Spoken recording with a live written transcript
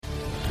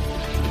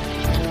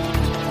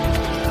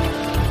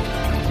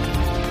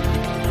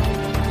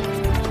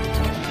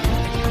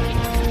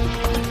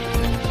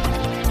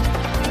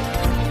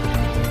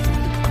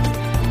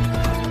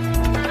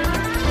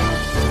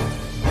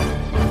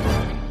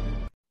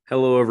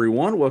Hello,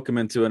 everyone. Welcome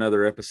into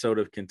another episode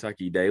of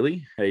Kentucky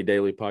Daily, a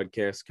daily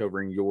podcast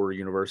covering your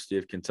University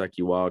of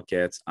Kentucky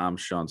Wildcats. I'm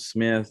Sean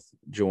Smith,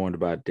 joined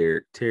by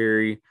Derek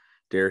Terry.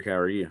 Derek, how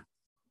are you?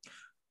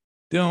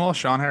 Doing well,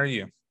 Sean. How are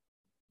you?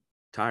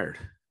 Tired,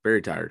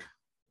 very tired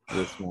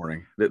this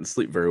morning. Didn't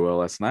sleep very well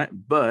last night,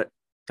 but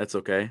that's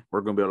okay.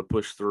 We're going to be able to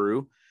push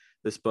through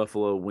this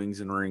Buffalo Wings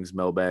and Rings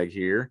mailbag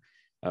here.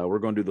 We're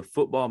going to do the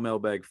football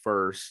mailbag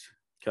first.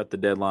 Cut the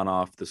deadline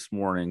off this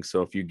morning.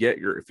 So if you got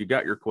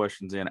your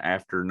questions in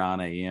after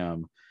 9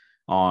 a.m.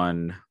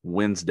 on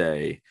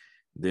Wednesday,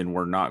 then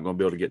we're not going to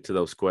be able to get to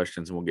those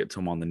questions, and we'll get to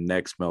them on the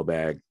next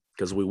mailbag,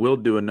 because we will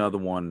do another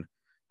one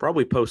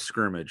probably post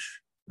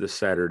scrimmage this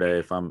Saturday,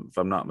 if I'm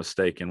not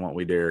mistaken, won't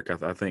we, Derek?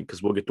 I think,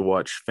 because we'll get to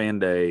watch Fan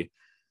Day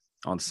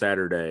on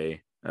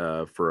Saturday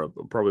for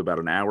probably about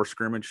an hour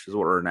scrimmage,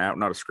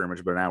 not a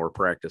scrimmage, but an hour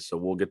practice. So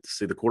we'll get to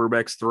see the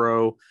quarterbacks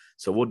throw.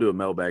 So we'll do a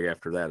mailbag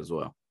after that as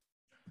well.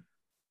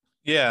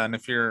 Yeah, and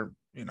if you're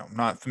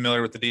not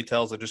familiar with the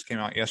details that just came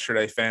out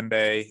yesterday, Fan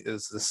Day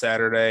is the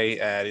Saturday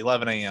at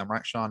 11 a.m.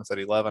 Right, Sean? It's at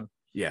 11.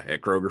 Yeah,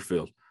 at Kroger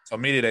Field. So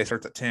Media Day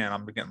starts at 10.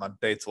 I'm getting my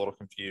dates a little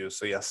confused.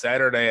 So yeah,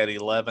 Saturday at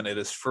 11. It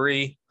is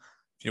free.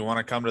 If you want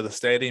to come to the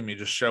stadium, you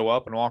just show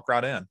up and walk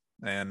right in.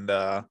 And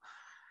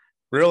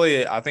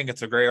really, I think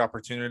it's a great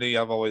opportunity.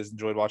 I've always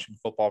enjoyed watching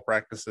football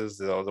practices.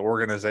 The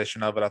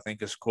organization of it, I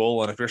think, is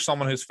cool. And if you're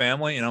someone whose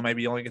family,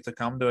 maybe you only get to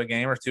come to a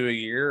game or two a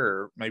year,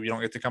 or maybe you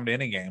don't get to come to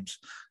any games,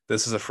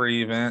 this is a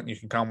free event. You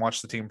can come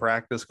watch the team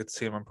practice, get to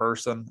see them in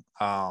person.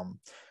 I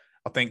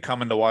think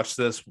coming to watch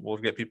this will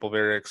get people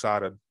very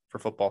excited for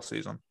football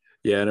season.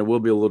 Yeah, and it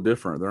will be a little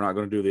different. They're not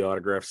going to do the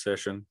autograph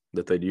session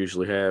that they'd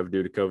usually have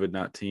due to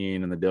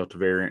COVID-19 and the Delta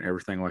variant and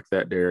everything like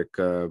that, Derek.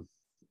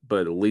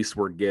 But at least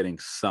we're getting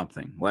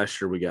something. Last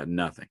year we got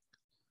nothing.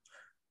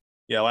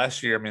 Yeah,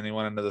 last year, they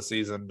went into the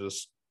season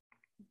just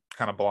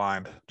kind of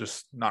blind,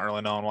 just not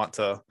really knowing what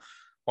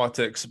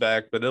to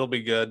expect. But it'll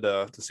be good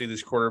to see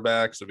these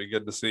quarterbacks. It'll be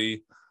good to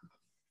see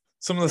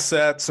some of the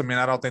sets.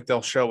 I don't think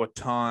they'll show a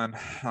ton,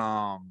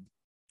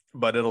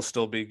 but it'll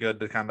still be good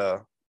to kind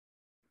of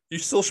 – you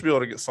still should be able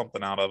to get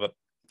something out of it.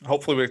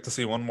 Hopefully we get to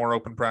see one more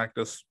open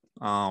practice,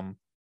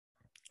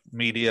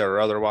 media or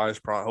otherwise.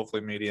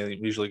 Hopefully media, you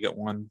usually get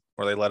one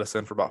where they let us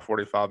in for about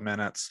 45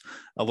 minutes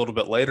a little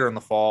bit later in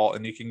the fall,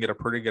 and you can get a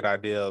pretty good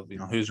idea of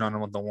who's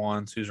running with the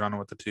ones, who's running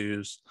with the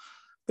twos,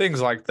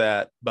 things like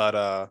that.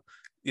 But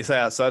you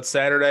say so that's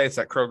Saturday. It's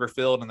at Kroger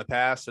Field. In the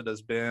past it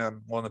has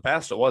been, well, in the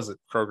past it was at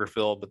Kroger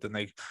Field, but then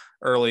they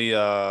here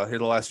the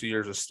last few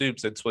years of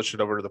Stoops, they'd switched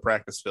it over to the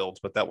practice fields.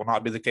 But that will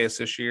not be the case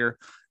this year.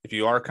 If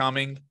you are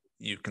coming,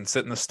 you can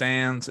sit in the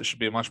stands. It should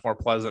be a much more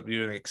pleasant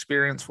viewing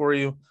experience for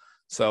you.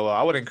 So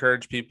I would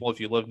encourage people, if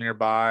you live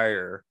nearby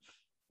or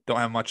don't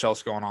have much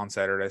else going on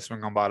Saturday,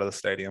 swing on by to the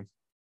stadium.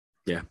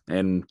 Yeah,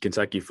 and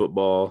Kentucky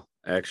football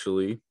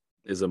actually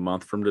is a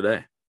month from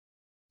today.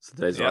 So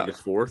today's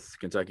August 4th.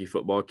 Kentucky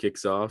football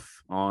kicks off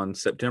on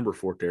September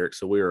 4th, Eric.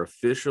 So we are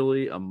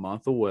officially a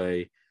month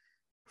away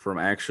from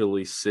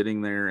actually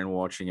sitting there and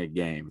watching a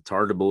game. It's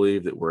hard to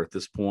believe that we're at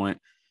this point.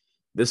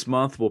 This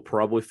month will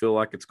probably feel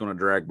like it's going to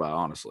drag by,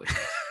 honestly,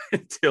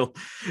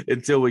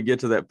 until we get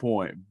to that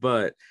point.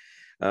 But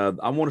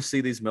I want to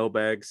see these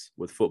mailbags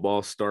with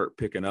football start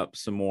picking up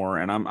some more,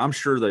 and I'm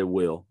sure they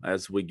will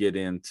as we get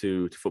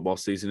into football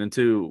season. And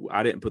two,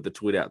 I didn't put the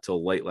tweet out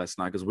till late last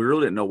night because we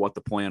really didn't know what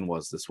the plan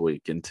was this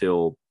week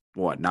until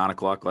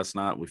 9:00 last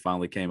night. We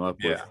finally came up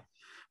with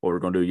what we're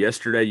going to do.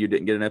 Yesterday, you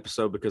didn't get an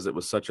episode because it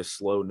was such a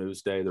slow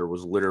news day. There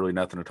was literally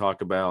nothing to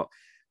talk about.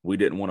 We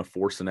didn't want to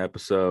force an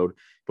episode,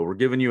 but we're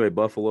giving you a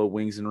Buffalo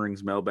Wings and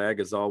Rings mailbag.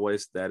 As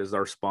always, that is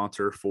our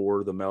sponsor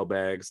for the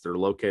mailbags. They're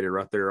located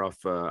right there off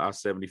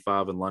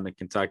I-75 in London,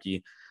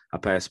 Kentucky. I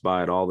pass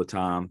by it all the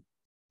time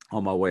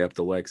on my way up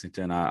to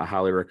Lexington. I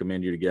highly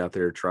recommend you to get out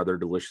there, try their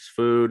delicious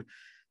food.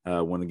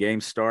 When the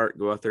games start,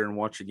 go out there and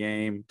watch a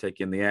game, take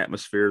in the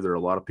atmosphere. There are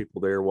a lot of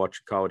people there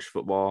watching college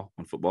football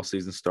when football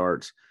season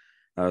starts.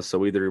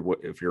 So either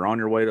if you're on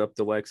your way up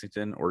to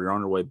Lexington or you're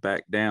on your way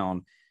back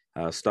down,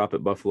 stop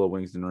at Buffalo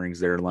Wings and Rings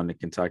there in London,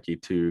 Kentucky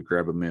to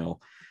grab a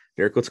meal.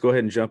 Derek, let's go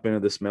ahead and jump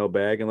into this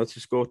mailbag, and let's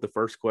just go with the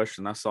first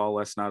question I saw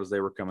last night as they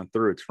were coming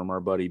through. It's from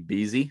our buddy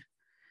Beezy.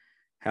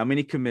 How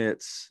many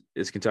commits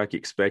is Kentucky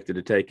expected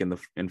to take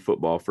in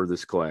football for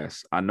this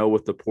class? I know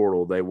with the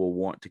portal, they will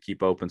want to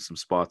keep open some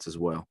spots as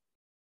well.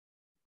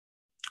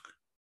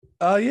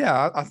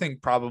 I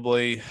think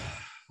probably,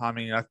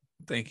 I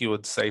think you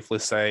would safely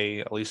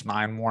say at least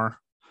 9 more.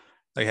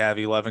 They have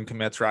 11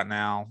 commits right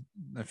now.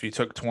 If you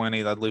took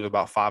 20, that'd leave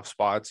about 5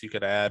 spots you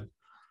could add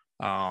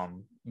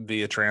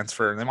via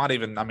transfer. And they might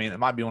even, it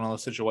might be one of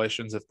those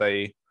situations if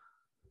they,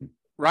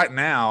 right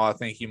now, I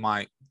think you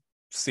might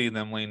see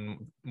them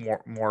lean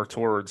more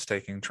towards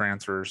taking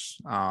transfers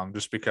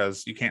just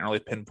because you can't really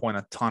pinpoint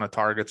a ton of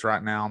targets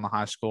right now in the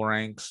high school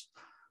ranks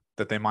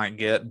that they might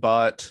get.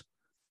 But,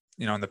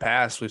 in the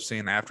past, we've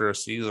seen after a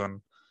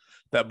season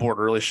that board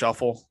really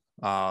shuffle.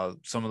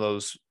 Some of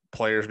those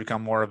players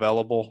become more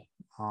available.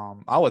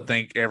 I would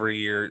think every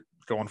year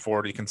going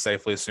forward, you can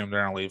safely assume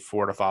they're going to leave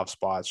 4 to 5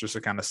 spots just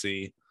to kind of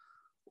see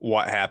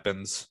what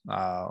happens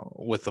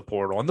with the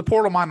portal. And the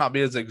portal might not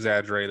be as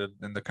exaggerated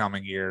in the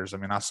coming years. I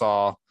mean, I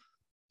saw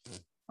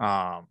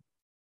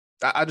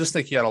I just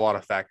think you had a lot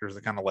of factors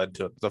that kind of led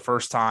to it. The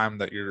first time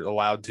that you're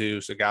allowed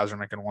to, so guys are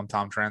making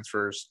one-time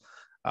transfers.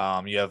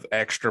 You have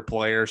extra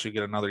players who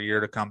get another year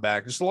to come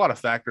back. Just a lot of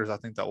factors, I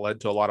think, that led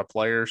to a lot of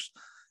players.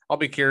 I'll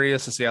be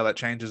curious to see how that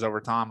changes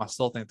over time. I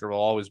still think there will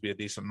always be a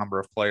decent number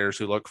of players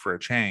who look for a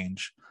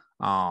change.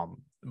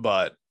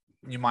 But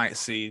you might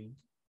see,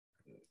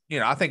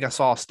 I think I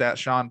saw a stat,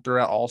 Sean,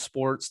 throughout all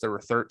sports, there were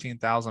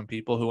 13,000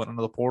 people who went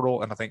into the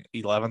portal, and I think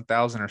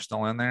 11,000 are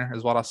still in there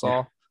is what I saw.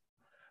 Yeah.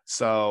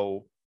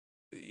 So,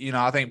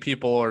 I think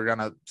people are going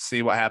to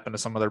see what happened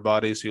to some of their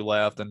buddies who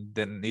left and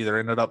didn't either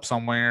ended up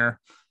somewhere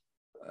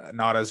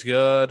not as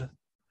good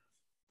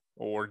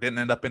or didn't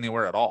end up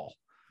anywhere at all.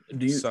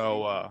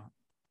 Go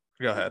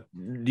ahead.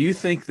 Do you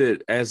think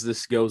that as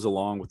this goes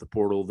along with the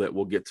portal that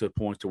we'll get to a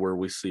point to where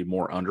we see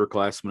more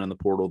underclassmen in the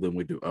portal than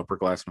we do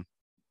upperclassmen?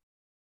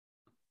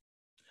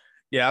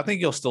 Yeah, I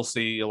think you'll still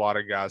see a lot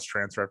of guys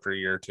transfer after a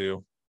year or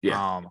two.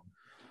 Yeah.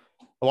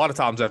 A lot of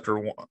times after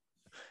one,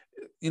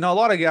 a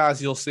lot of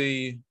guys you'll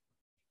see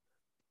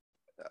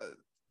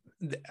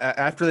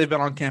after they've been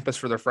on campus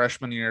for their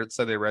freshman year,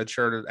 say they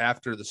redshirted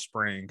after the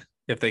spring,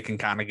 if they can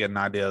kind of get an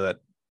idea that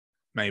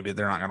maybe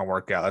they're not going to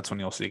work out, that's when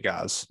you'll see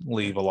guys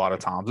leave a lot of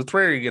times. It's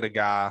rare you get a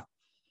guy.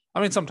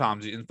 I mean,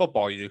 sometimes in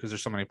football you do because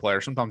there's so many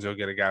players. Sometimes you'll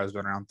get a guy who's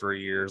been around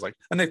 3 years. Like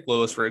a Nick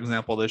Lewis, for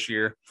example, this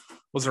year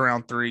was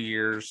around 3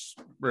 years,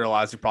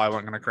 realized he probably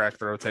wasn't going to crack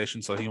the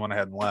rotation, so he went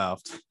ahead and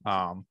left.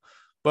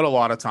 But a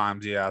lot of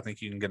times, yeah, I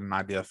think you can get an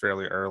idea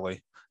fairly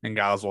early, and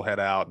guys will head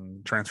out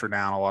and transfer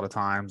down a lot of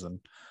times and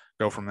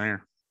go from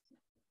there.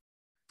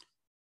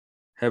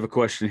 Have a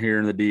question here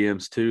in the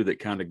DMs too that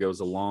kind of goes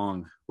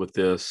along with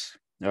this.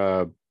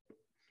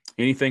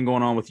 Anything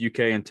going on with UK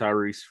and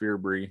Tyrese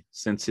Fearbury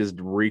since his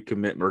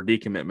recommitment or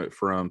decommitment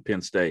from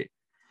Penn State?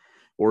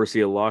 Or is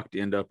he a lock to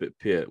end up at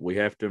Pitt? We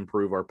have to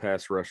improve our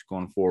pass rush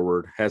going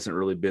forward. Hasn't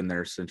really been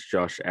there since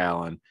Josh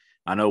Allen.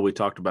 I know we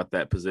talked about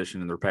that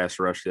position in their pass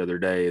rush the other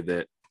day,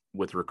 that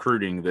with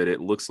recruiting, that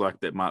it looks like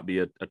that might be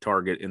a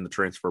target in the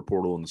transfer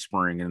portal in the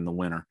spring and in the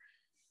winter.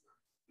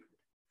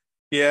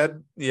 Yeah,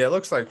 it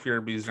looks like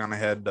Fearbury's going to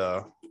head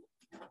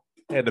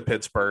to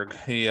Pittsburgh.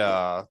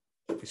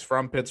 He's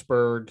from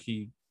Pittsburgh.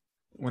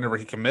 Whenever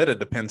he committed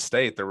to Penn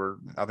State,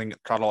 I think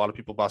it caught a lot of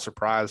people by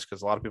surprise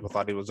because a lot of people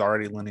thought he was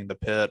already leaning to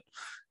Pitt.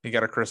 He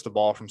got a crystal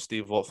ball from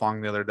Steve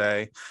Wiltfong the other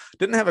day.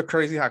 Didn't have a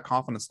crazy high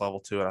confidence level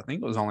to it. I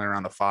think it was only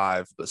around a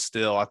 5, but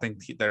still, I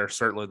think they're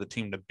certainly the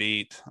team to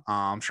beat.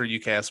 I'm sure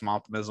UK has some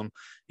optimism.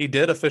 He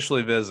did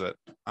officially visit,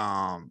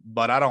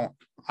 but I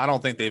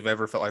don't think they've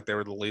ever felt like they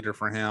were the leader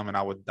for him, and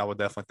I would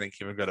definitely think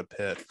he would go to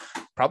Pitt.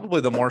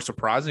 Probably the more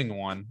surprising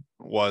one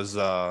was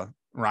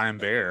Ryan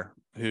Baer,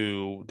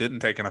 who didn't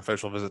take an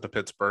official visit to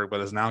Pittsburgh,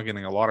 but is now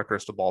getting a lot of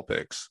crystal ball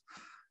picks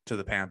to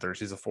the Panthers.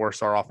 He's a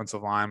 4-star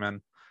offensive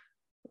lineman.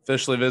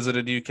 Officially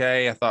visited UK.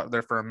 I thought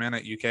there for a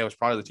minute UK was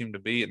probably the team to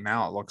beat, and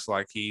now it looks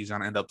like he's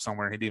going to end up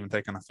somewhere he'd even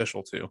take an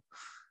official to.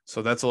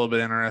 So that's a little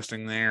bit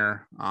interesting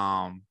there.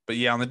 But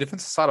yeah, on the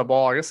defensive side of the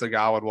ball, I guess the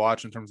guy I would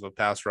watch in terms of a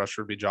pass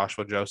rusher would be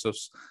Joshua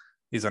Josephs.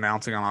 He's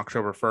announcing on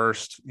October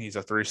 1st. He's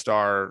a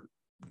 3-star,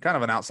 kind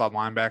of an outside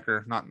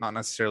linebacker, not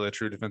necessarily a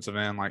true defensive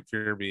end like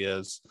Fearbury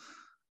is.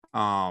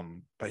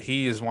 But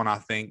he is one I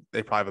think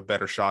they probably have a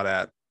better shot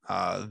at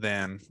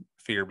than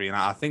Fearbury, and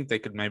I think they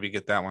could maybe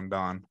get that one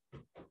done.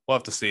 We'll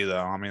have to see,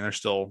 though. I mean, there's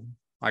still,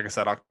 like I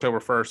said, October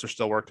 1st, there's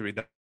still work to be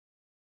done.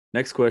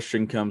 Next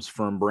question comes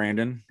from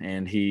Brandon,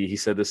 and he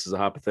said this is a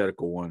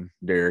hypothetical one,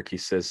 Derek. He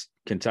says,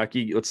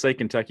 let's say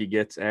Kentucky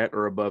gets at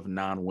or above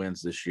 9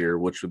 wins this year,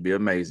 which would be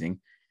amazing,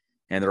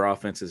 and their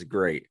offense is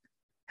great.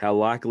 How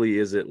likely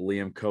is it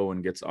Liam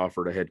Cohen gets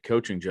offered a head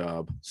coaching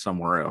job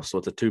somewhere else? So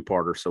it's a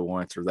 2-parter, so we'll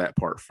answer that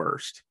part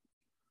first.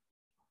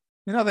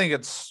 I think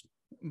it's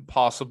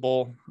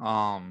possible.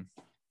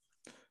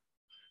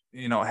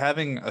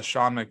 Having a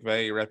Sean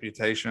McVay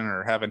reputation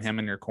or having him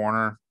in your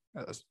corner,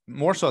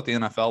 more so at the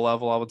NFL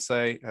level, I would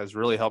say, has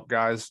really helped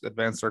guys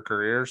advance their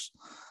careers.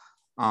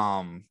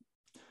 Cohen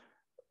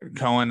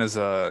is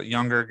a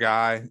younger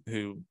guy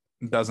who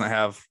doesn't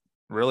have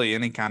really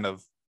any kind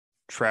of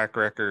track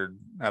record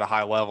at a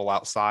high level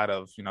outside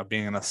of,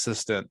 being an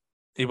assistant.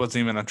 He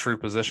wasn't even a true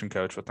position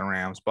coach with the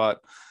Rams, but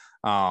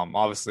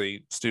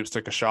obviously Stoops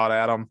took a shot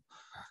at him.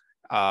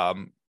 I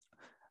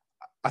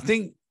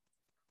think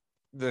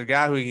the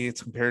guy who he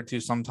gets compared to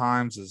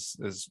sometimes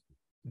is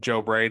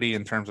Joe Brady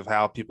in terms of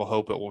how people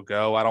hope it will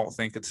go. I don't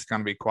think it's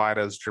going to be quite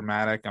as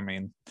dramatic. I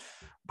mean,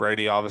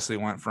 Brady obviously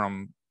went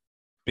from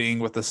being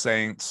with the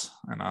Saints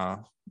in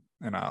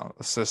a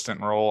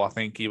assistant role. I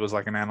think he was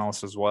like an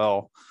analyst as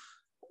well.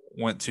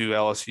 Went to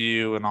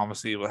LSU and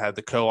obviously had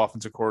the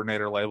co-offensive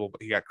coordinator label,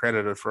 but he got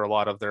credited for a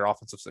lot of their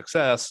offensive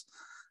success.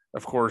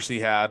 Of course, he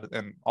had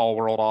an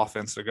all-world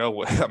offense to go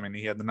with. I mean,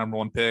 he had the number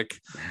 1 pick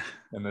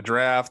in the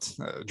draft,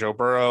 Joe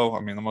Burrow. I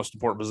mean, the most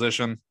important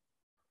position.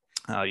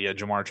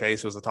 Jamar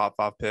Chase was a top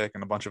 5 pick,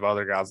 and a bunch of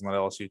other guys on that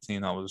LSU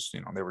team that was,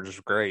 they were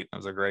just great. It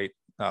was a great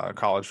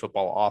college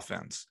football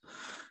offense.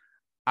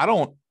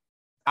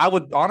 I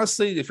would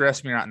honestly, if you're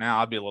asking me right now,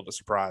 I'd be a little bit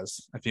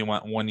surprised if he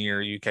went 1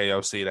 year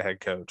UKOC to head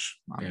coach.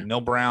 I mean,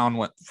 Neil Brown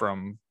went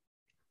from,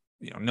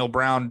 Neil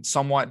Brown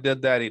somewhat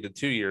did that. He did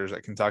 2 years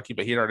at Kentucky,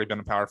 but he'd already been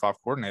a Power 5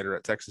 coordinator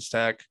at Texas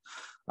Tech.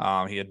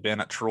 He had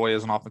been at Troy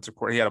as an offensive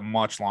coordinator. He had a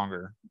much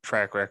longer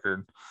track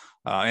record.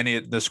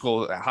 And the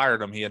school that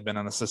hired him, he had been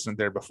an assistant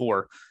there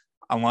before.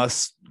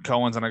 Unless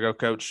Cohen's going to go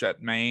coach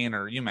at Maine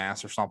or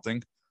UMass or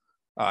something,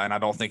 and I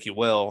don't think he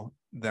will,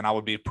 then I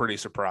would be pretty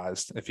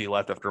surprised if he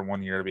left after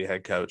 1 year to be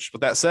head coach.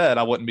 But that said,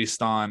 I wouldn't be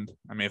stunned.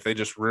 I mean, if they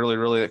just really,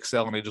 really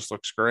excel and he just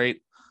looks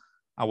great,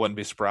 I wouldn't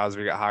be surprised if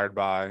he got hired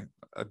by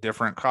a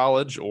different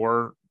college.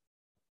 Or,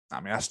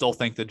 I mean, I still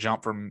think the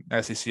jump from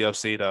SEC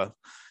OC to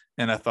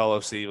NFL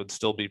OC would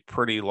still be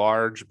pretty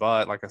large.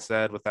 But like I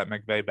said, with that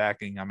McVay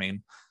backing, I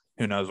mean,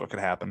 who knows what could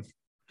happen.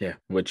 Yeah,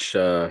 which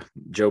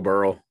Joe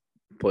Burrow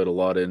played a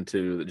lot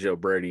into the Joe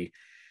Brady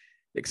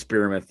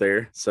experiment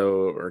there.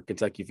 So are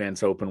Kentucky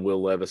fans hoping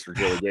Will Levis or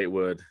Joey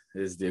Gatewood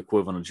is the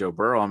equivalent of Joe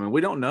Burrow? I mean,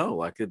 we don't know.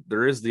 Like,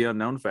 there is the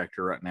unknown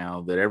factor right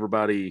now that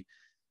everybody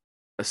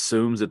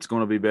assumes it's going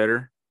to be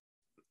better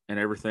and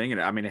everything. And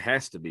I mean, it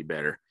has to be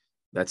better.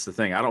 That's the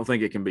thing. I don't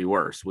think it can be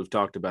worse. We've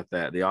talked about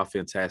that. The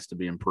offense has to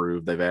be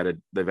improved. They've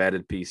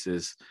added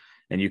pieces,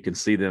 and you can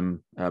see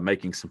them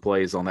making some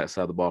plays on that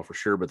side of the ball for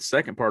sure. But the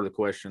second part of the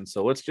question,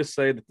 so let's just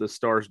say that the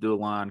stars do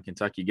align.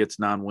 Kentucky gets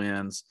 9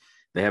 wins.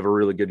 They have a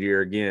really good year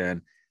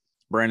again.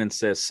 Brandon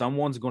says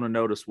someone's going to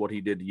notice what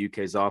he did to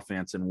UK's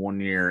offense in 1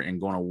 year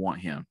and going to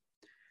want him.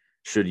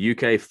 Should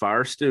UK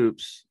fire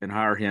Stoops and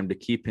hire him to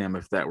keep him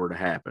if that were to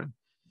happen?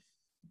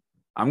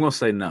 I'm going to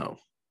say no,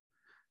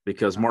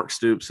 because Mark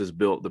Stoops has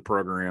built the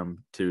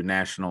program to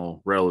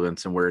national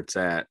relevance and where it's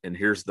at. And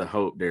here's the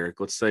hope,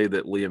 Derek. Let's say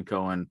that Liam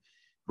Cohen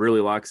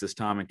really likes his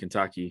time in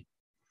Kentucky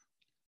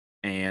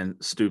and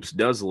Stoops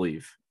does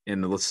leave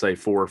in, let's say,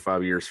 4 or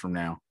 5 years from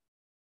now.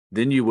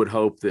 Then you would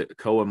hope that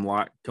Cohen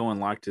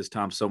liked his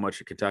time so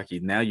much at Kentucky.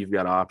 Now you've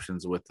got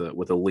options with a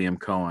Liam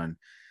Cohen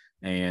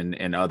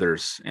and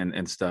others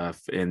and stuff.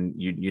 And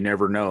you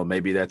never know.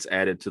 Maybe that's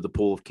added to the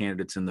pool of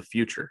candidates in the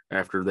future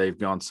after they've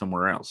gone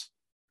somewhere else.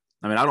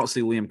 I mean, I don't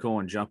see Liam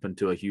Cohen jumping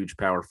to a huge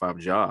Power 5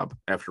 job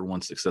after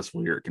one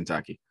successful year at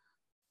Kentucky.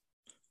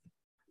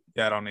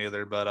 Yeah, I don't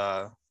either.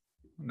 But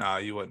no,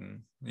 you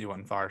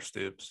wouldn't fire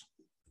Stoops.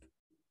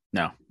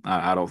 No,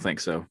 I don't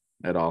think so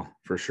at all,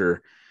 for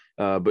sure.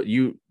 But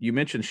you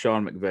mentioned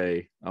Sean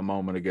McVay a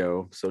moment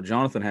ago. So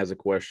Jonathan has a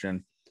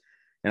question,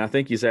 and I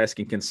think he's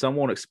asking, can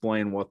someone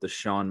explain what the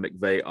Sean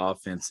McVay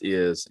offense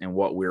is and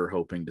what we're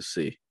hoping to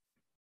see?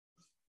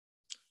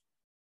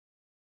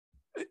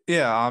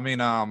 Yeah, I mean,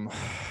 I'm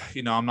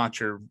not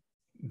your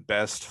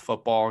best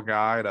football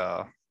guy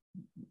to,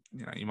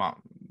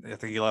 I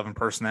think 11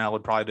 personnel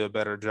would probably do a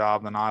better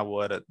job than I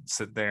would at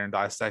sit there and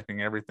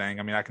dissecting everything.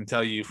 I mean, I can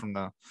tell you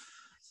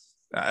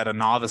at a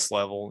novice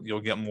level, you'll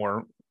get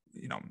more,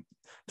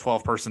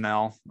 12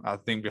 personnel. I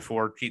think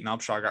before Keaton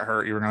Upshaw got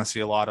hurt, you were going to see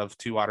a lot of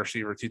 2 wide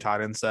receiver, 2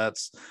 tight end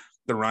sets.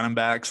 The running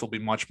backs will be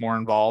much more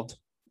involved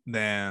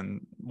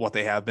than what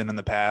they have been in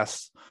the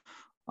past.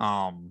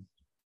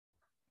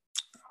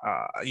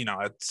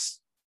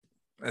 It's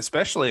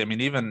especially, I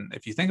mean, even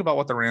if you think about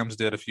what the Rams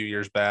did a few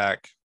years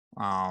back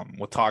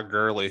with Todd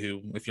Gurley,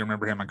 who, if you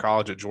remember him in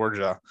college at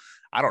Georgia,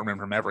 I don't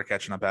remember him ever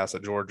catching a pass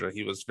at Georgia.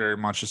 He was very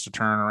much just a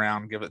turn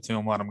around, give it to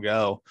him, let him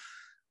go.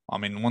 I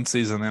mean, one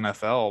season in the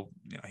NFL,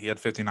 he had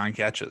 59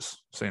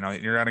 catches. So,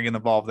 you're going to get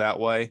involved that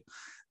way.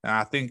 And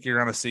I think you're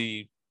going to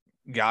see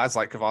guys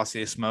like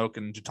Kavosiey Smoke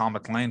and Jaton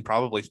McLean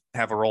probably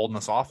have a role in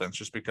this offense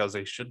just because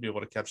they should be able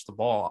to catch the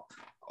ball.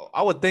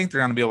 I would think they're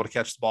going to be able to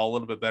catch the ball a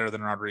little bit better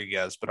than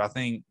Rodriguez, but I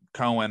think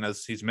Cohen,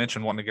 as he's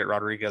mentioned, wanting to get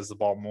Rodriguez the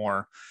ball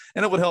more,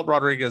 and it would help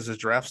Rodriguez's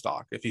draft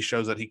stock if he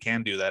shows that he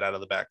can do that out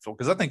of the backfield.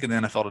 Because I think in the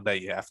NFL today,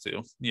 you have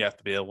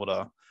to be able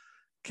to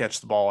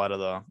catch the ball out of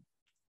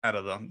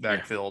the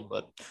backfield.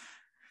 But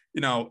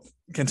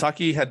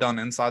Kentucky had done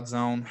inside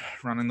zone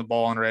running the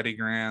ball under Eddie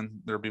Gran.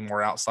 There'll be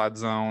more outside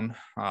zone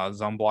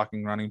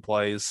blocking running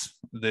plays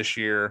this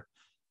year.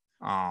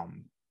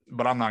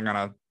 But I'm not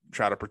gonna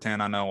try to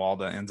pretend I know all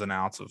the ins and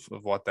outs of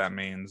what that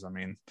means. I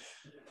mean,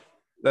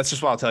 that's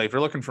just what I'll tell you. If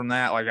you're looking from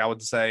that, like I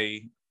would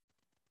say,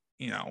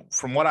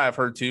 from what I've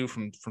heard too,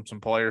 from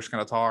some players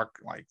kind of talk,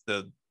 like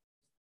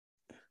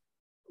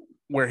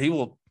where he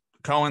will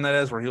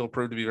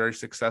prove to be very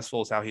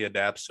successful is how he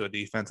adapts to a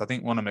defense. I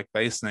think one of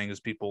McVay's thing is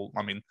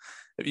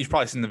you've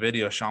probably seen the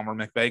video, Sean, where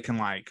McVay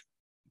can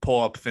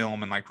pull up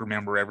film and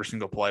remember every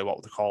single play,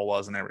 what the call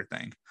was and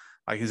everything.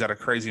 He's got a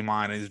crazy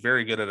mind, and he's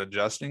very good at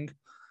adjusting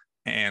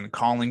and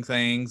calling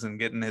things and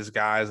getting his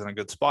guys in a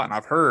good spot. And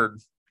I've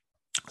heard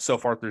so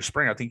far through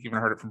spring, I think you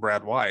even heard it from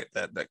Brad White,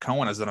 that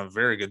Cohen has done a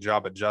very good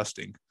job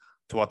adjusting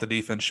to what the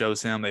defense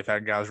shows him. They've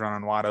had guys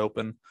running wide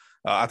open.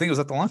 I think it was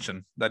at the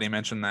luncheon that he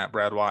mentioned that,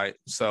 Brad White.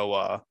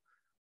 So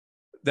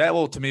that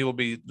will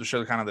be to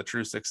show kind of the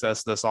true success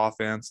of this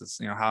offense. It's,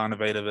 how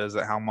innovative is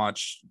it? How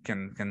much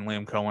can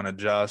Liam Cohen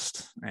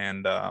adjust?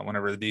 And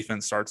whenever the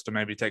defense starts to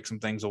maybe take some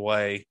things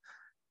away,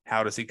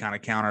 how does he kind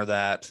of counter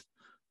that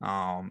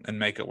and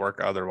make it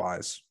work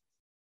otherwise.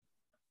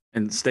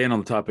 And staying on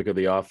the topic of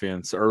the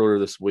offense, earlier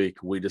this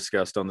week, we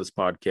discussed on this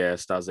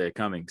podcast Isaiah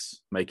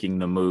Cummings making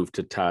the move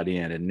to tight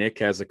end. And Nick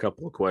has a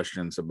couple of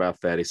questions about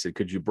that. He said,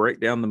 could you break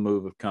down the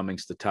move of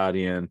Cummings to tight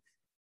end?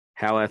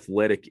 How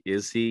athletic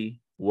is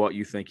he? What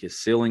you think his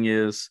ceiling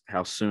is?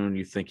 How soon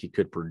you think he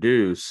could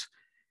produce?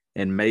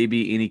 And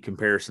maybe any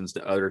comparisons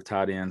to other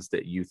tight ends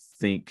that you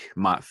think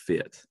might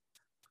fit.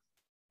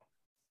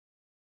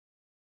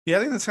 Yeah, I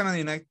think that's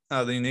kind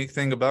of the unique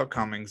thing about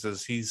Cummings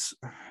is he's,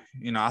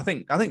 I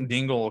think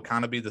Dingle will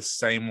kind of be the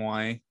same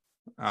way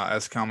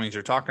as Cummings.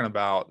 You're talking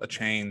about a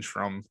change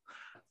from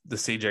the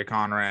CJ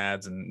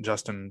Conrads and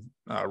Justin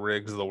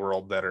Riggs of the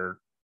world that are,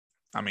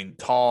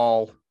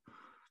 tall,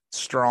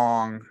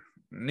 strong.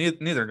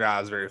 Neither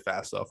guy is very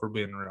fast, though, if we're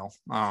being real.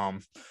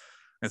 And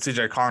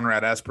CJ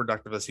Conrad, as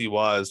productive as he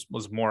was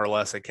more or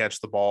less a catch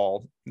the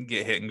ball,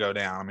 get hit and go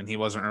down. He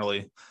wasn't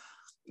really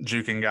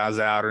juking guys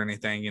out or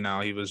anything.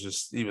 He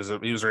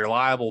was a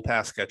reliable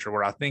pass catcher,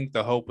 where I think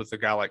the hope with a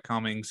guy like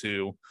Cummings,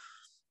 who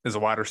is a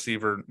wide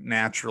receiver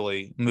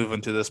naturally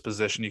moving to this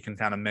position, you can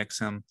kind of match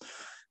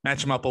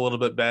him up a little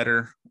bit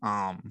better.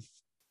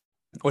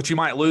 What you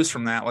might lose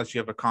from that, unless you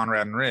have a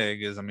Conrad and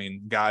Rigg, is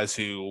guys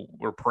who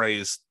were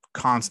praised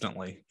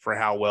constantly for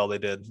how well they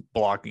did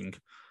blocking.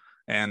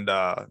 And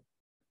so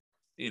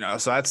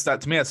that's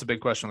to me, that's a big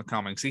question with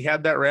Cummings. He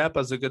had that rep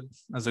as a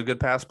good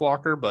pass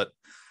blocker, but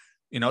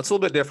it's a little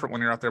bit different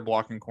when you're out there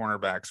blocking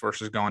cornerbacks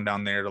versus going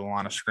down there to the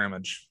line of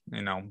scrimmage,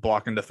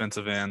 blocking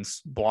defensive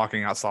ends,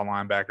 blocking outside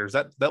linebackers.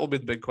 That will be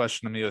the big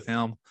question to me with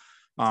him.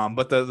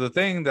 But the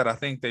thing that I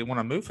think they want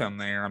to move him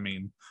there,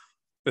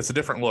 it's a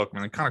different look.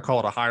 They kind of call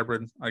it a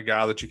hybrid, a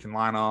guy that you can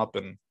line up.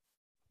 And,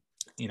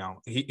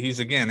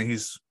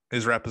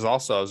 his rep is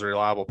also as a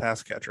reliable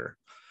pass catcher.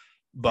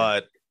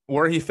 But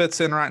where he fits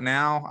in right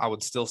now, I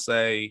would still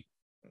say,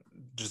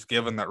 just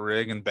given that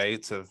Rigg and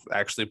Bates have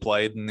actually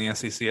played in the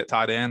SEC at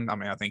tight end,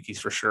 I think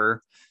he's for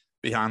sure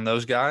behind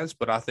those guys.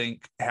 But I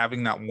think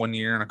having that 1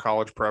 year in a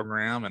college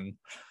program and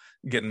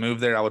getting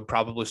moved there, I would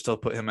probably still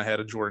put him ahead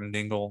of Jordan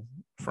Dingle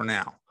for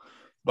now.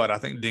 But I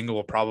think Dingle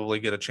will probably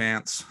get a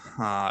chance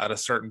at a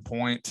certain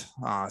point,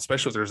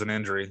 especially if there's an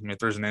injury. If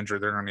there's an injury,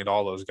 they're going to need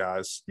all those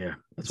guys to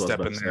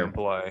step in there and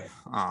play.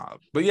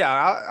 But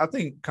yeah, I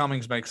think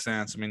Cummings makes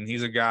sense.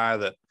 He's a guy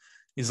that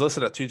he's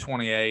listed at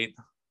 228.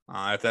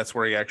 If that's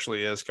where he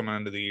actually is coming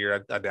into the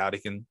year, I doubt he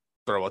can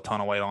throw a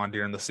ton of weight on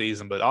during the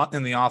season. But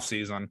in the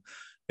offseason,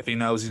 if he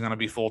knows he's going to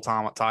be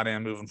full-time at tight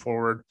end moving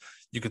forward,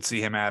 you could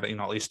see him add,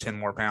 at least 10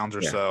 more pounds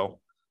or so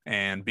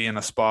and be in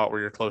a spot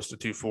where you're close to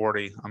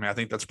 240. I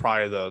think that's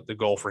probably the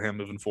goal for him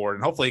moving forward.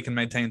 And hopefully he can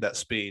maintain that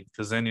speed,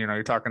 because then,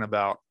 you're talking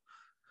about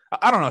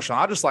 – I don't know, Sean.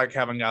 I just like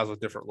having guys with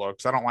different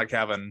looks. I don't like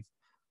having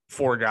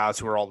four guys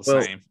who are all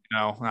the same.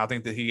 And I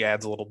think that he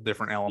adds a little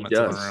different element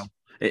to the room.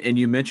 And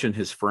you mentioned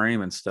his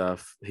frame and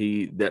stuff.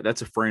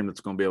 That's a frame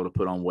that's going to be able to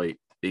put on weight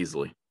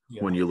easily.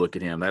 Yeah. When you look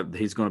at him, that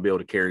he's going to be able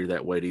to carry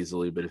that weight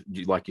easily. But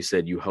like you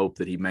said, you hope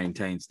that he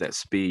maintains that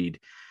speed.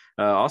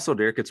 Also,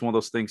 Derek, it's one of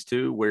those things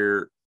too,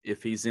 where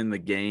if he's in the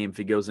game, if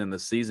he goes in the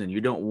season,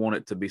 you don't want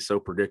it to be so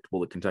predictable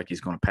that Kentucky's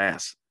going to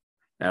pass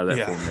out of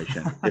that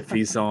formation. If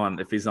he's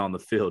on the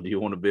field, you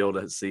want to be able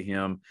to see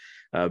him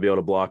be able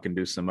to block and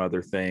do some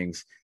other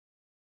things.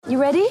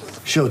 You ready?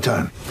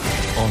 Showtime.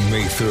 On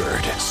May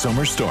 3rd,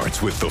 summer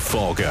starts with The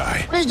Fall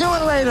Guy. Let's do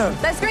it later.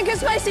 Let's drink a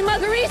spicy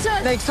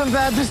margarita. Make some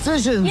bad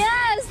decisions.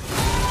 Yes.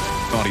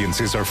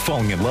 Audiences are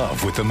falling in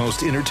love with the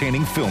most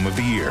entertaining film of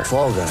the year.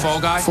 Fall Guy.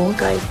 Fall Guy. Fall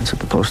Guy. That's what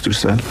the poster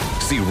said.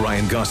 See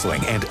Ryan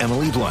Gosling and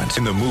Emily Blunt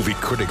in the movie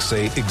critics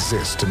say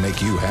exists to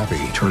make you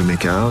happy. Trying to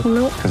make it out?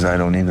 Nope. Because I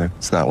don't either.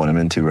 It's not what I'm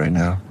into right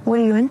now.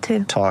 What are you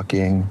into?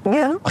 Talking.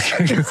 Yeah.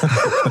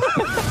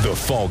 The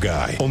Fall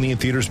Guy. Only in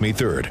theaters May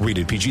 3rd.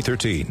 Rated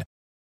PG-13.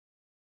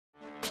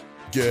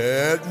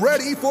 Get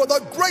ready for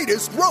the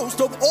greatest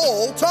roast of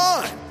all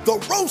time. The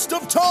Roast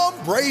of Tom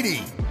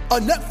Brady. A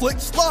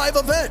Netflix live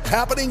event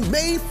happening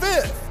May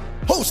 5th.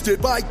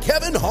 Hosted by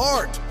Kevin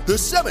Hart. The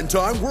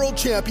 7-time world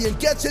champion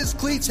gets his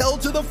cleats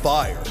held to the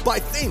fire by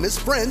famous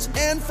friends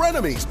and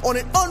frenemies on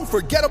an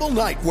unforgettable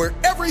night where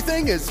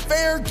everything is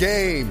fair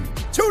game.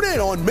 Tune in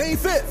on May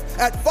 5th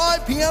at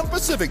 5 p.m.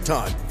 Pacific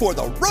time for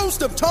The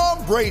Roast of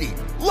Tom Brady.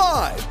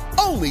 Live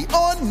only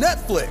on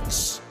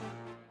Netflix.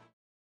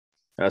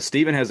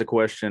 Steven has a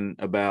question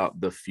about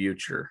the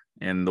future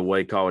and the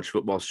way college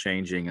football is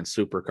changing and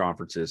super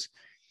conferences.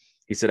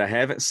 He said, I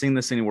haven't seen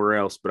this anywhere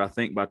else, but I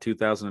think by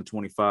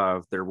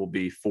 2025, there will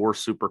be 4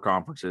 super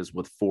conferences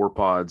with 4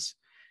 pods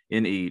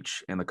in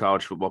each, and the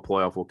college football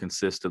playoff will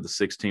consist of the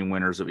 16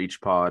 winners of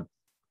each pod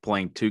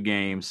playing 2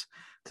 games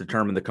to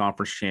determine the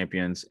conference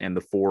champions, and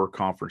the 4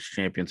 conference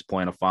champions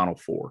playing a Final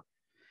Four.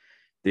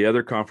 The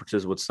other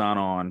conferences would sign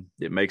on.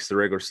 It makes the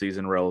regular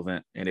season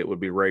relevant, and it would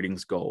be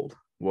ratings gold.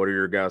 What are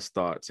your guys'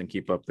 thoughts? And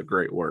keep up the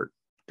great work.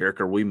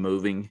 Derek, are we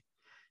moving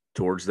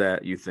towards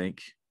that, you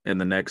think, in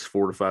the next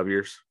 4 to 5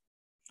 years?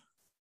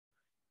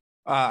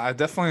 I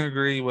definitely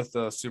agree with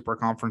the super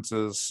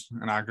conferences,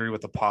 and I agree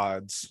with the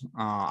pods.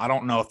 I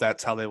don't know if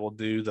that's how they will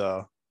do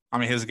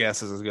his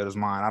guess is as good as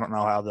mine. I don't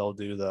know how they'll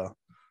do the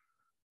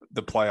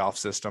playoff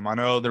system. I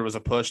know there was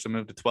a push to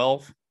move to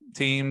 12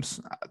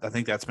 teams. I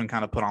think that's been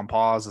kind of put on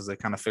pause as they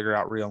kind of figure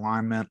out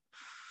realignment.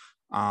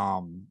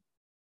 How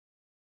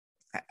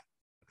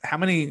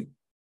many?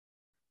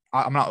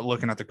 I'm not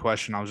looking at the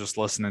question. I was just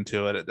listening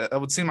to it. That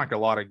would seem like a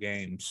lot of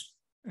games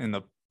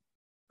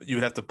you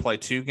would have to play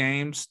 2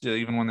 games to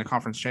even win the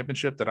conference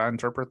championship. Did I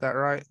interpret that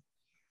right? It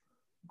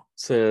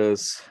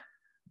says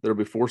there'll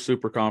be 4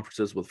 super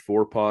conferences with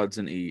 4 pods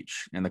in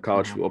each, and the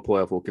college football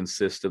playoff will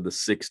consist of the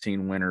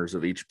 16 winners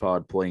of each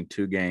pod playing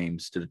 2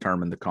 games to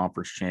determine the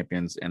conference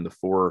champions, and the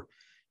 4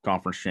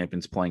 conference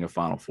champions playing a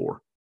Final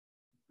Four.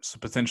 So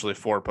potentially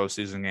 4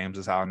 postseason games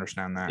is how I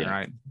understand that,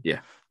 right?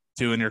 Yeah.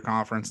 2 in your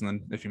conference, and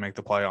then if you make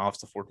the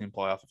playoffs, the 14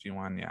 playoff if you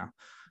win. Yeah.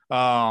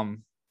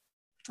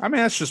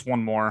 That's just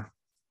one more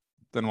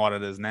than what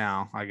it is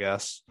now, I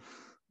guess.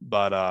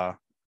 But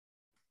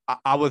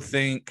I would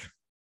think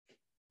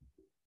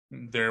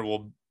there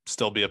will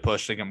still be a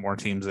push to get more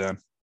teams in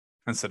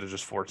instead of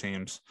just 4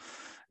 teams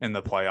in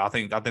the play. I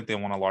think they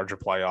want a larger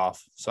playoff.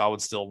 So I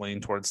would still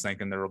lean towards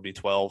thinking there will be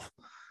 12.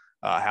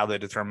 How they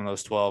determine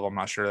those 12, I'm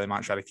not sure. They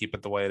might try to keep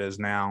it the way it is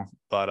now.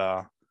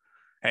 But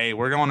hey,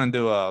 we're going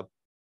into a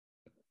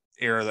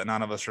era that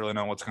none of us really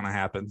know what's going to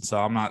happen. So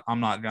I'm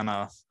not going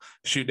to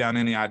shoot down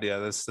any idea.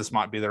 This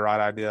might be the right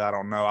idea. I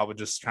don't know. I would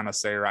just kind of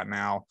say right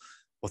now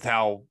with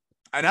how,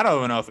 and I don't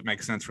even know if it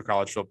makes sense for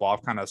college football.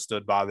 I've kind of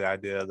stood by the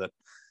idea that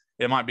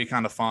it might be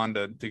kind of fun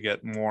to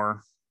get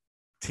more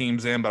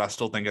teams in, but I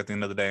still think at the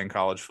end of the day in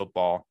college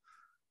football,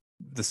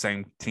 the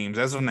same teams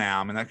as of now.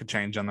 I mean, that could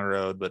change on the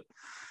road, but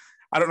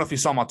I don't know if you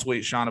saw my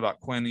tweet, Sean, about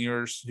Quinn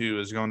Ewers, who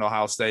is going to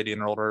Ohio State. He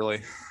enrolled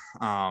early.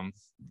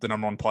 The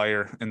number 1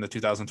 player in the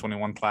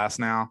 2021 class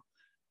now.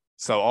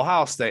 So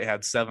Ohio State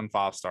had 7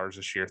 5-stars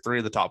this year, 3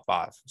 of the top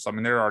 5. So,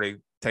 they're already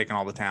taking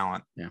all the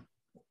talent. Yeah.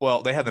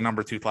 Well, they had the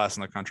number 2 class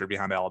in the country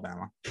behind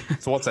Alabama.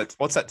 So what's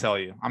that tell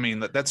you?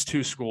 That's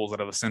 2 schools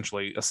that have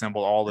essentially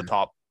assembled all the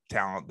top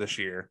talent this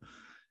year.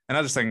 And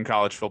I just think in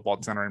college football,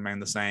 it's going to remain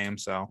the same.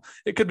 So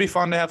it could be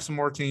fun to have some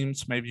more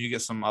teams. Maybe you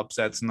get some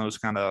upsets in those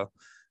kind of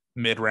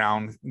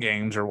mid-round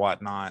games or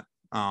whatnot.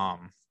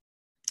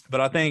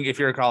 But I think if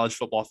you're a college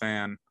football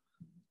fan,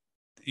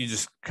 you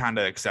just kind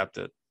of accept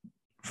it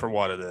for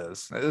what it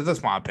is.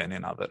 That's my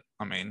opinion of it.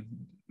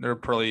 There are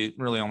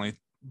really only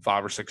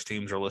 5 or 6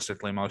 teams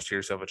realistically most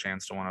years have a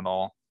chance to win it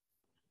all.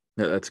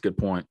 Yeah, that's a good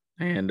point.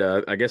 And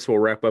I guess we'll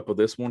wrap up with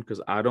this one because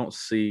I don't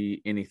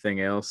see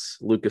anything else.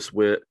 Lucas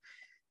Witt.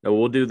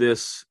 We'll do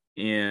this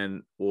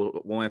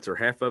we'll answer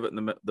half of it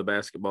in the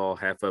basketball,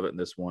 half of it in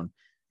this one.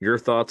 Your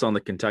thoughts on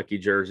the Kentucky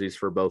jerseys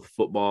for both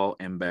football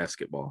and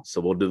basketball. So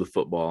we'll do the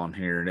football on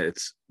here, and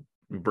it's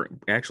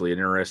actually an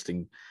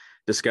interesting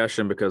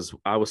discussion because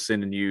I was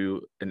sending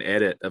you an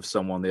edit of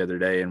someone the other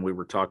day, and we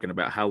were talking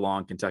about how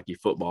long Kentucky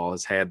football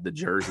has had the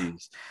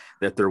jerseys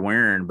that they're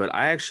wearing, but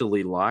I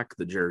actually like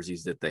the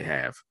jerseys that they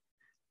have.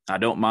 I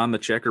don't mind the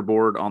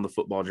checkerboard on the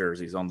football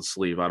jerseys on the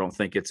sleeve. I don't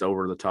think it's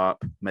over the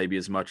top, maybe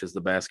as much as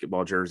the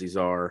basketball jerseys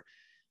are.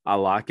 I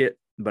like it.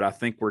 But I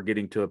think we're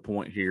getting to a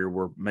point here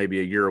where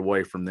maybe a year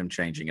away from them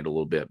changing it a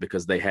little bit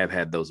because they have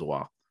had those a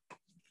while.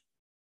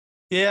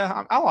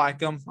 Yeah, I like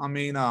them. I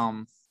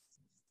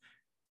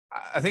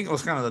think it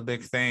was kind of the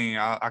big thing.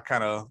 I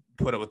kind of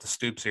put it with the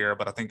Stoops here,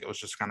 but I think it was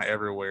just kind of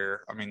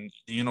everywhere. The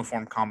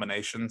uniform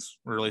combinations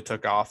really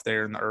took off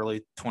there in the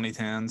early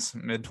 2010s,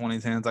 mid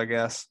 2010s, I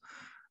guess,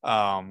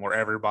 where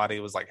everybody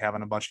was like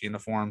having a bunch of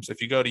uniforms.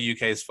 If you go to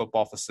UK's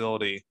football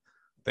facility,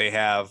 they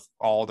have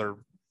all their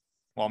 –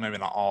 well, maybe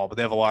not all, but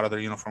they have a lot of their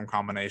uniform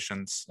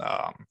combinations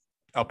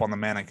up on the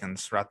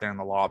mannequins right there in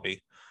the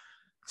lobby.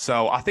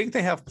 So I think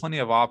they have plenty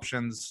of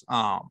options.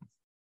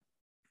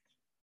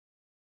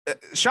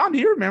 Sean, do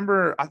you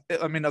remember?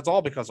 It's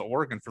all because of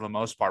Oregon for the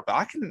most part,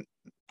 but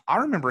I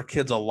remember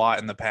kids a lot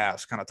in the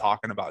past kind of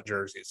talking about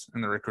jerseys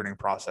in the recruiting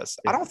process.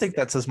 I don't think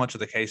that's as much of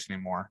the case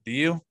anymore. Do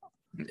you?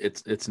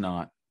 It's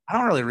not. I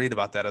don't really read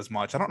about that as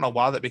much. I don't know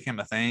why that became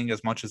a thing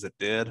as much as it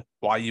did,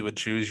 why you would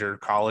choose your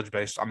college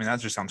based. That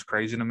just sounds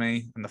crazy to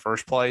me in the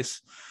first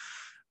place.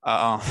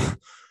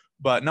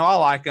 But no, I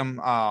like them.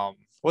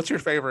 What's your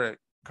favorite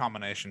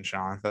combination,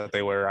 Sean, that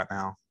they wear right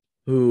now?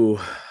 Ooh,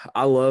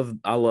 I love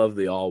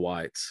the all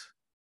whites,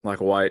 like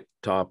a white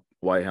top,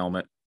 white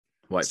helmet,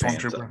 white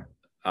pants.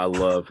 I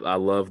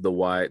love the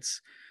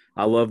whites.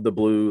 I love the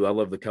blue. I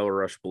love the color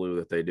rush blue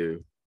that they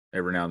do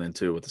every now and then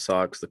too with the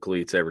socks, the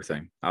cleats,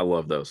 everything. I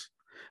love those.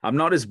 I'm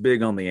not as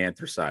big on the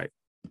anthracite.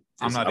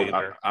 I'm not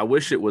either. I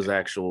wish it was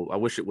I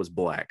wish it was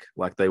black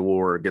like they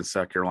wore against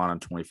South Carolina in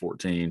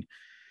 2014.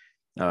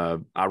 My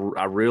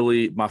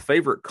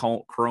favorite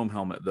chrome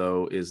helmet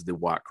though is the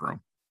white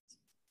chrome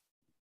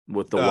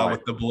with the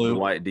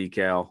white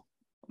decal.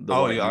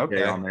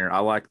 Okay. On there. I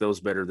like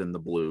those better than the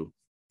blue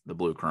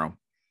chrome.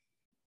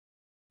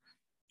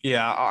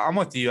 Yeah, I'm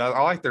with you.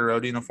 I like the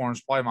road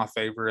uniforms. Probably my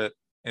favorite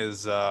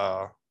is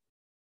I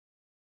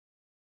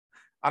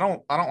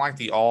don't like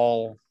the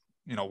all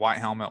white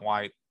helmet,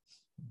 white.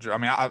 I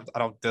mean, I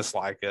don't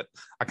dislike it.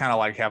 I kind of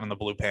like having the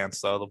blue pants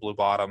though, the blue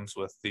bottoms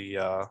with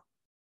the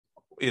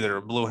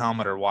either blue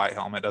helmet or white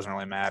helmet. Doesn't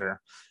really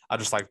matter. I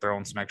just like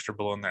throwing some extra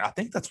blue in there. I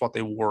think that's what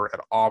they wore at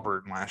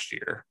Auburn last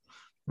year.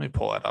 Let me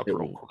pull that up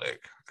real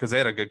quick because they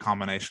had a good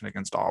combination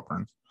against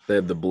Auburn. They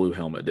had the blue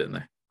helmet, didn't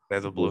they? They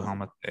had the blue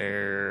helmet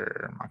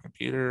there. My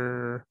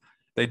computer.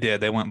 They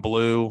did. They went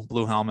blue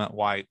helmet,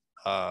 white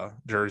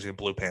jersey, and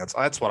blue pants.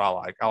 That's what I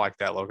like. I like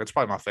that look. It's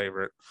probably my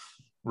favorite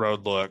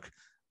road look.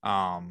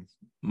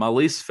 My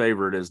least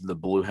favorite is the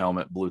blue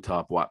helmet, blue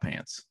top, white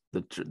pants.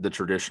 The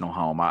traditional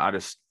home. I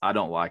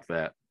don't like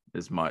that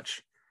as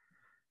much.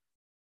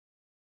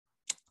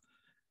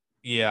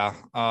 Yeah.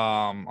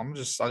 I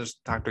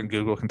just typed in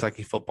Google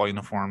Kentucky football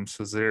uniforms.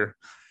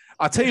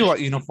 I'll tell you what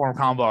uniform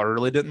combo I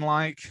really didn't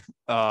like.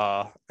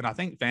 And I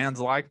think fans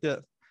liked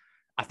it.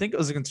 I think it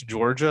was against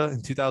Georgia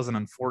in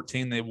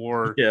 2014. They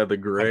wore the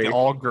gray,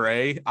 all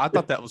gray. I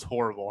thought that was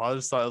horrible. I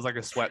just thought it was like a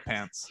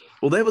sweatpants.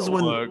 Well, that was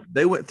when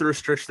they went through a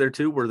stretch there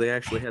too, where they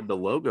actually had the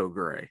logo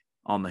gray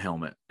on the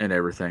helmet and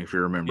everything. If you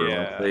remember,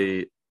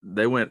 like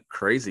they went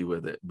crazy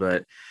with it.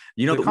 But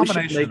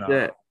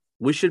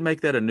we should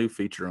make that a new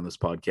feature on this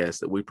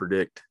podcast that we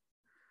predict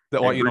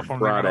that what uniform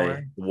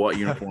Friday, what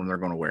uniform they're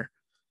going to wear.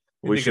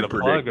 We should get a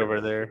plug over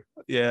there.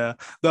 Yeah.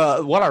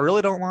 What I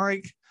really don't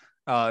like.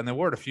 And they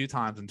wore it a few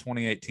times in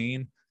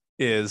 2018,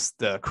 is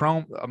the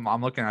chrome.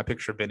 I'm looking at a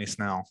picture of Benny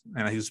Snell,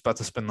 and he was about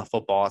to spin the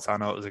football. So I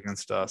know it was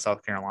against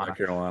South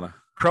Carolina.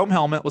 Chrome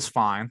helmet was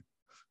fine.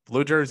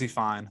 Blue jersey,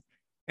 fine.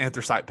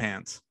 Anthracite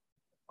pants.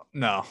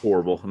 No.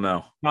 Horrible.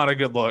 No. Not a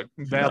good look.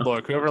 Bad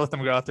look. Whoever let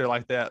them go out there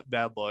like that,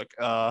 bad look.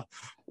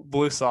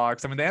 Blue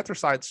socks. I mean, the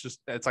anthracite's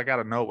it's like out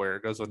of nowhere.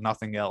 It goes with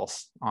nothing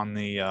else on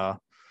the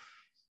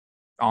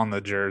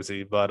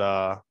jersey.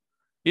 But,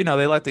 they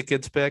let the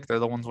kids pick. They're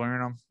the ones wearing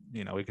them.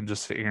 We can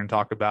just sit here and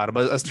talk about it.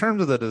 But as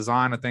terms of the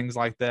design of things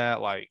like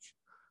that, like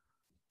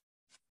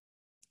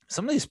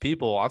some of these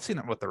people, I've seen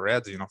it with the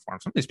Reds uniform.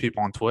 Some of these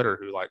people on Twitter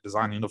who like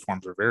design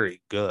uniforms are very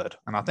good.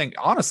 And I think,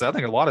 honestly,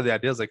 a lot of the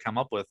ideas they come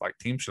up with, like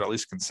teams should at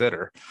least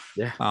consider.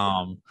 Yeah.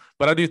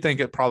 But I do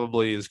think it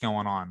probably is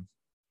going on.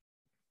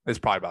 It's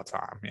probably about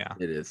time. Yeah.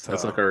 It is.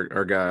 That's like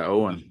our guy,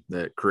 Owen,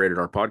 that created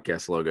our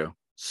podcast logo.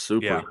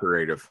 Super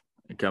creative.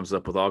 It comes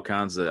up with all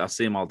kinds of, I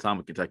see him all the time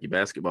with Kentucky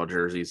basketball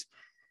jerseys.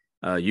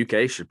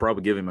 UK should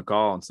probably give him a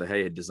call and say,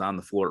 hey, design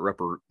the floor at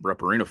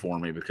Rep Arena for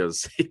me,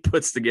 because he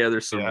puts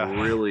together some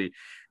really,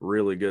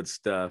 really good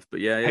stuff. But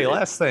Hey,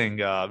 last thing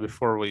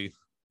before we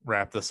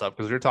wrap this up,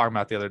 because we were talking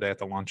about the other day at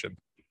the luncheon,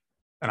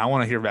 and I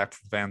want to hear back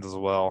from fans as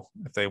well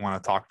if they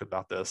want to talk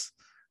about this.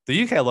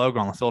 The UK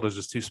logo on the field is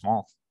just too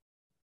small.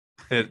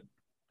 I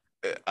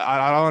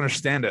don't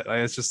understand it.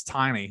 It's just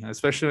tiny,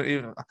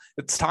 especially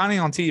it's tiny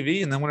on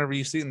TV. And then whenever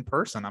you see it in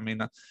person, I mean,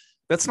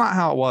 that's not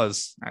how it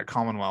was at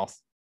Commonwealth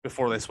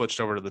before they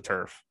switched over to the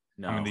turf.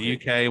 No, I mean, the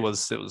UK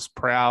was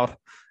proud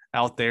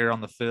out there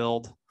on the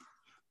field.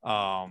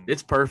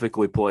 It's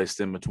perfectly placed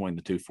in between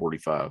the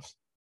 245s.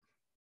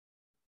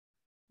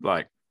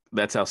 Like,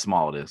 that's how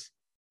small it is.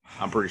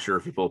 I'm pretty sure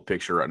if you pull a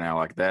picture right now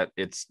like that,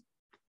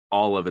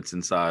 all of it's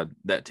inside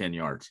that 10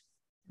 yards.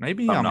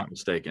 Maybe if I'm not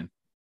mistaken.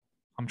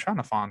 I'm trying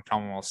to find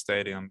Commonwealth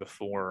Stadium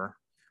before.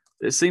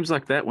 It seems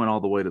like that went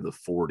all the way to the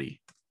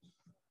 40.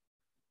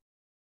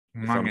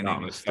 I'm not getting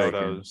any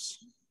photos.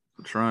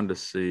 I'm trying to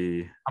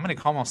see. How many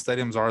Commonwealth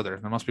Stadiums are there?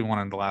 There must be one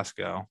in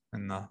Glasgow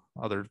in the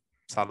other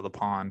side of the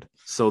pond.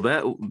 So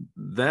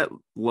that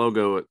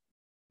logo at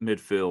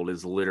midfield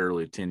is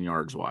literally 10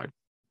 yards wide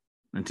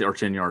or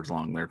 10 yards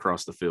long there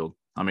across the field.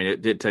 I mean,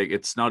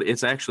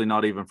 it's actually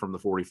not even from the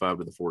 45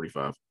 to the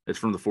 45. It's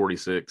from the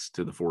 46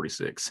 to the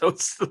 46. So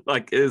it's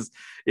like,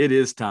 it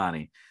is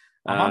tiny.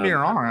 I might be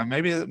wrong.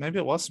 Maybe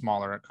it was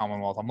smaller at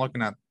Commonwealth. I'm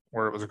looking at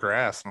where it was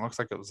grass and it looks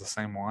like it was the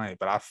same way,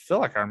 but I feel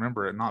like I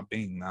remember it not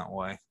being that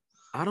way.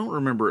 I don't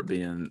remember it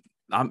being.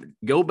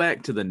 Go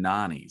back to the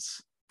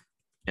 90s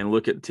and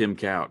look at Tim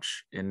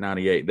Couch in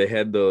 98. They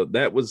had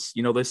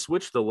they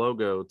switched the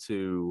logo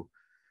to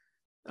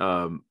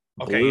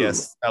okay, blue.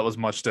 Yes, that was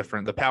much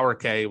different. The Power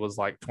K was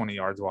like 20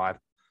 yards wide.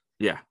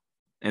 Yeah.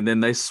 And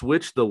then they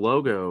switched the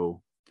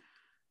logo.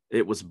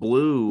 It was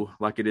blue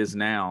like it is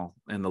now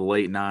in the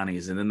late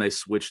 90s, and then they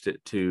switched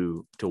it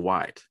to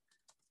white.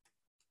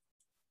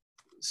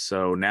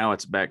 So now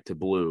it's back to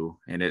blue,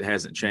 and it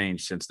hasn't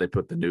changed since they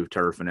put the new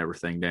turf and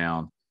everything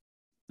down.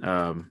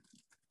 I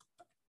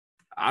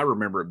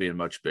remember it being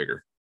much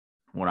bigger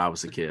when I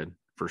was a kid,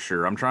 for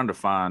sure. I'm trying to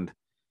find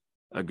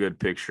a good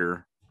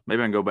picture.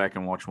 Maybe I can go back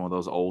and watch one of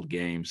those old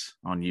games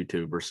on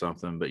YouTube or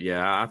something. But,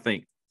 yeah, I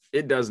think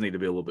it does need to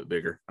be a little bit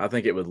bigger. I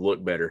think it would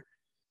look better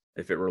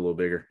if it were a little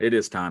bigger. It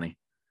is tiny.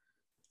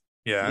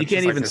 Yeah. You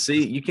can't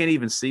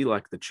even see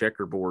like the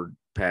checkerboard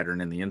pattern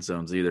in the end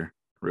zones either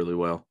really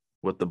well.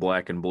 With the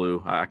black and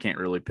blue, I can't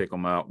really pick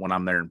them out when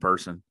I'm there in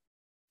person.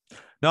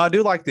 No, I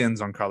do like the end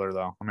zone color,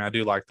 though. I mean, I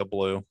do like the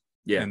blue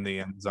in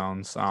the end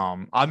zones.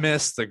 I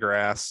miss the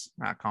grass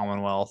at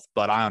Commonwealth,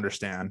 but I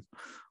understand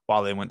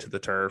why they went to the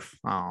turf.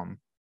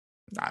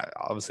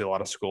 Obviously, a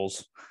lot of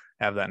schools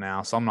have that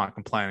now, so I'm not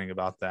complaining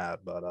about that.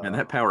 But and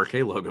that Power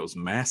K logo is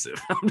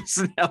massive. I'm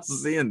just now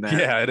seeing that.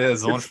 Yeah, it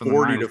is. It's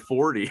 40 to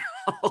 40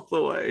 all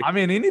the way. I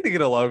mean, you need to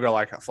get a logo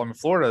like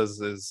Florida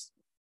is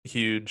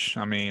huge.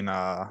 I mean,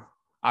 I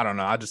don't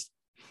know.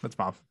 That's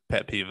my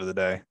pet peeve of the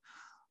day.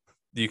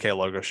 The UK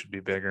logo should be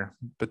bigger.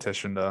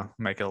 Petition to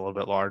make it a little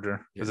bit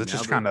larger because it's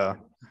just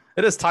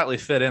it is tightly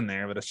fit in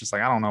there, but it's just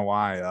like I don't know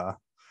why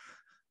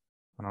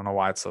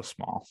it's so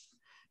small.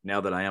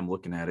 Now that I am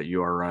looking at it,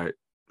 you are right.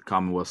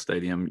 Commonwealth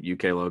Stadium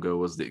UK logo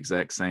was the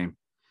exact same.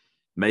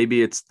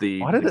 Maybe it's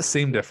why did it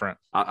seem different?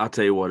 I'll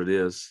tell you what it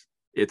is.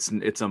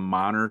 It's a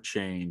minor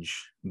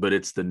change, but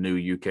it's the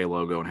new UK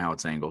logo and how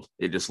it's angled.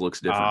 It just looks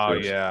different. Oh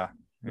yeah.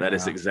 That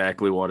is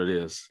exactly what it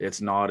is. It's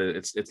not.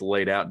 It's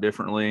laid out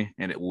differently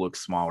and it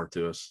looks smaller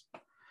to us.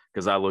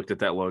 Because I looked at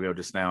that logo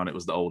just now and it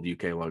was the old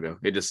UK logo.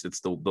 It's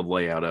the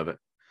layout of it.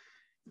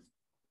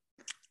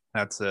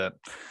 That's it.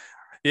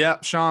 Yeah,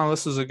 Sean,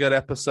 this is a good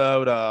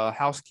episode.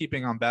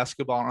 Housekeeping on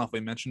basketball. I don't know if we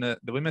mentioned it.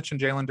 Did we mention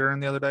Jalen Duren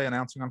the other day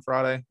announcing on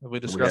Friday? Have we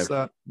discussed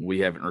that? We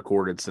haven't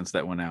recorded since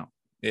that went out.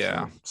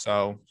 Yeah,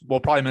 so we'll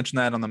probably mention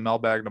that on the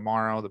mailbag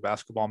tomorrow, the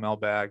basketball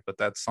mailbag, but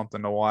that's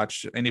something to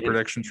watch. Any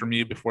predictions from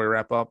you before we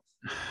wrap up?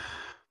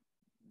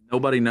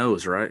 Nobody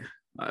knows, right?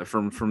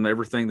 From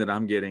everything that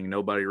I'm getting,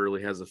 nobody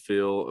really has a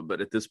feel.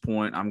 But at this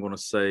point, I'm going to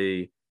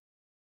say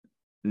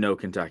no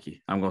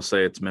Kentucky. I'm going to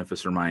say it's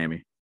Memphis or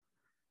Miami.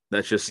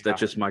 That's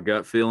just my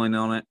gut feeling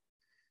on it.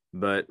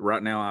 But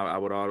right now, I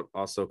would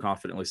also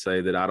confidently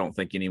say that I don't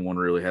think anyone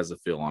really has a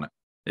feel on it.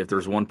 If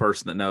there's one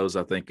person that knows,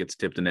 I think it's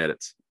Tipton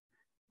Edits.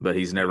 But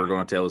he's never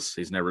going to tell us.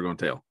 He's never going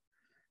to tell.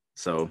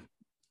 So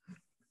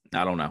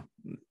I don't know.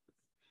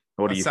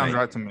 What do you think? Sounds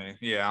right to me.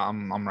 Yeah,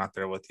 I'm right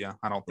there with you.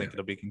 I don't think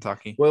it'll be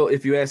Kentucky. Well,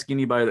 if you ask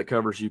anybody that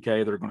covers UK,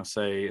 they're going to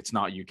say it's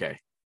not UK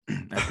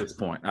at this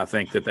point. I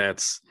think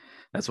that's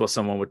what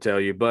someone would tell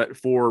you. But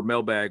for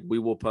mailbag, we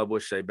will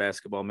publish a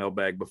basketball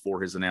mailbag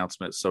before his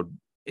announcement. So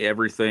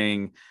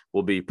everything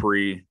will be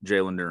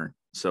pre-Jalen Duren.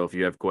 So if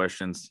you have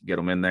questions, get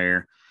them in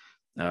there.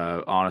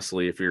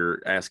 Honestly, if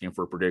you're asking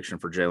for a prediction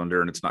for Jalen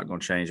Duren, it's not going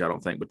to change, I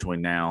don't think,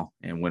 between now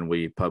and when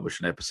we publish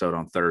an episode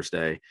on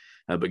Thursday.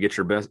 But get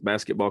your best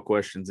basketball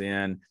questions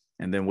in,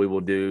 and then we will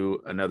do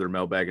another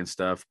mailbag and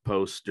stuff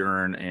post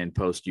Duren and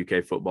post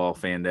UK football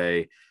fan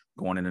day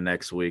going into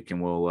next week,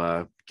 and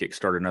we'll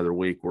kickstart another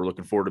week. We're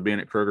looking forward to being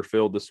at Kroger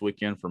Field this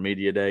weekend for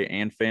Media Day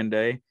and Fan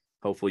Day.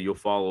 Hopefully you'll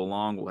follow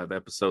along. We'll have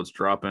episodes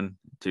dropping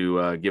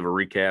to give a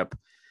recap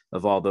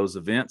of all those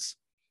events.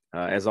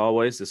 As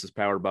always, this is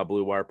powered by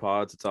Blue Wire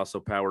Pods. It's also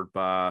powered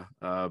by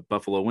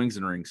Buffalo Wings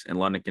and Rings in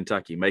London,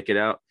 Kentucky. Make it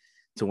out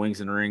to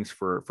Wings and Rings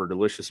for a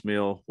delicious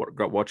meal.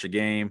 Watch a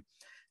game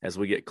as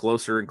we get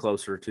closer and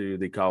closer to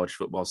the college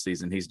football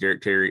season. He's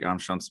Derek Terry. I'm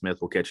Sean Smith.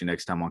 We'll catch you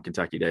next time on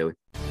Kentucky Daily.